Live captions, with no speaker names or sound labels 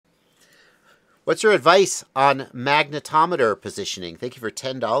What's your advice on magnetometer positioning? Thank you for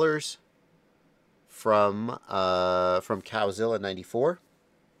 $10 from Cowzilla94.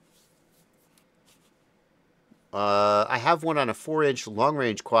 I have one on a 4-inch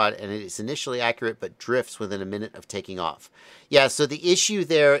long-range quad, and it is initially accurate but drifts within a minute of taking off. Yeah, so the issue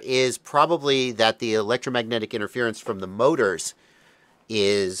there is probably that the electromagnetic interference from the motors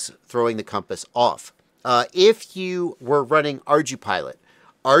is throwing the compass off. If you were running ArduPilot,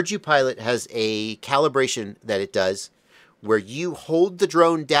 ArduPilot has a calibration that it does where you hold the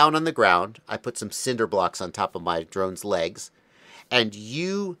drone down on the ground. I put some cinder blocks on top of my drone's legs, and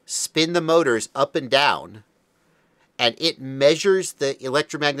you spin the motors up and down, and it measures the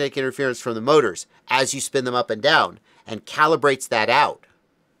electromagnetic interference from the motors as you spin them up and down and calibrates that out.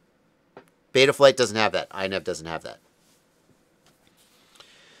 Betaflight doesn't have that. INAV doesn't have that.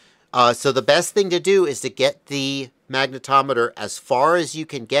 So the best thing to do is to get the magnetometer as far as you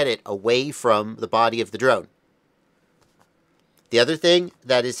can get it away from the body of the drone. The other thing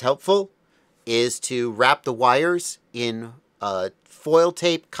that is helpful is to wrap the wires in foil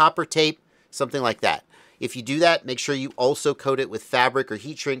tape, copper tape, something like that. If you do that, make sure you also coat it with fabric or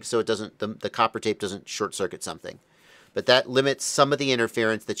heat shrink so it doesn't the copper tape doesn't short circuit something. But that limits some of the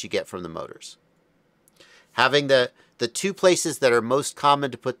interference that you get from the motors. Having the two places that are most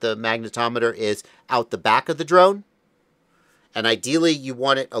common to put the magnetometer is out the back of the drone. And ideally, you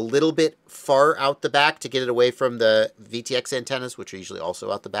want it a little bit far out the back to get it away from the VTX antennas, which are usually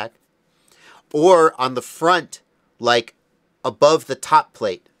also out the back. Or on the front, like above the top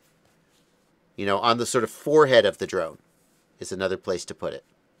plate. You know, on the sort of forehead of the drone is another place to put it.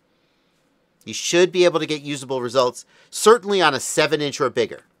 You should be able to get usable results, certainly on a 7-inch or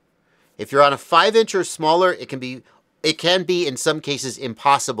bigger. If you're on a 5-inch or smaller, it can be in some cases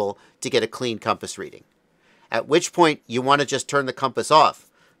impossible to get a clean compass reading. At which point you want to just turn the compass off.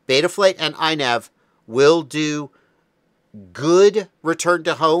 Betaflight and INAV will do good return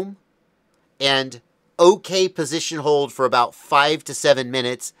to home and okay position hold for about 5 to 7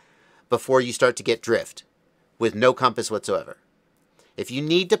 minutes before you start to get drift with no compass whatsoever. If you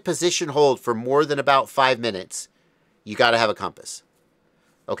need to position hold for more than about 5 minutes, you got to have a compass.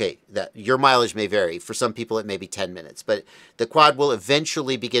 Okay, your mileage may vary. For some people, it may be 10 minutes. But the quad will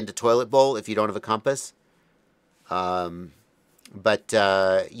eventually begin to toilet bowl if you don't have a compass. But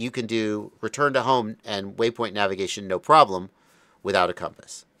you can do return to home and waypoint navigation no problem without a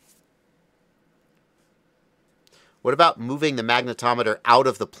compass. What about moving the magnetometer out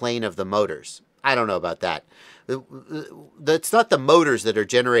of the plane of the motors? I don't know about that. It's not the motors that are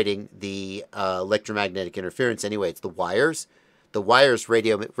generating the electromagnetic interference anyway. It's the wires. The wires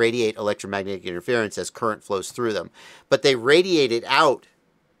radiate electromagnetic interference as current flows through them. But they radiate it out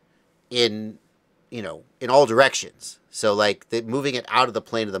in all directions. So like moving it out of the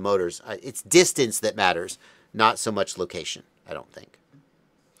plane of the motors, it's distance that matters, not so much location, I don't think.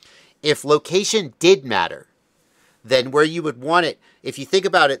 If location did matter, then where you would want it, if you think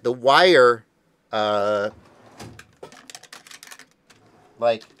about it, the wire,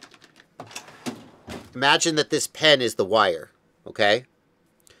 like, imagine that this pen is the wire, okay?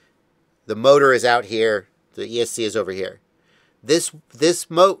 The motor is out here, the ESC is over here. This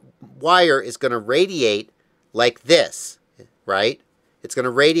wire is going to radiate like this, right? It's going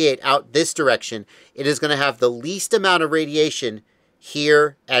to radiate out this direction. It is going to have the least amount of radiation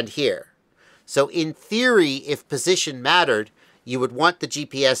here and here. So in theory, if position mattered, you would want the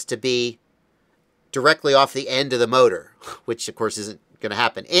GPS to be directly off the end of the motor, which of course isn't going to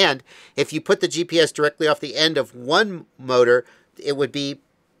happen. And if you put the GPS directly off the end of one motor, it would be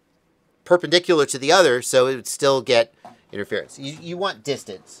perpendicular to the other, so it would still get interference. You want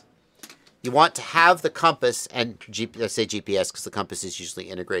distance. You want to have the compass, and I say GPS because the compass is usually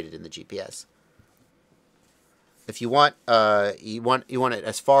integrated in the GPS. If you want, you want it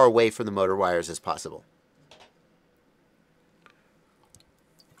as far away from the motor wires as possible.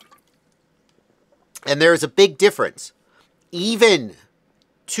 And there is a big difference. Even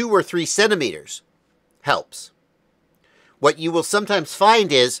 2 or 3 centimeters helps. What you will sometimes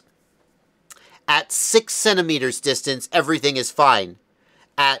find is at 6 centimeters distance, everything is fine.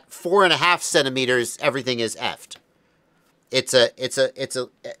 At 4.5 centimeters, everything is effed. It's a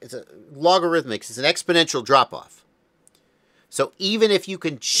logarithmic. It's an exponential drop-off. So even if you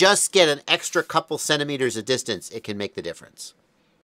can just get an extra couple centimeters of distance, it can make the difference.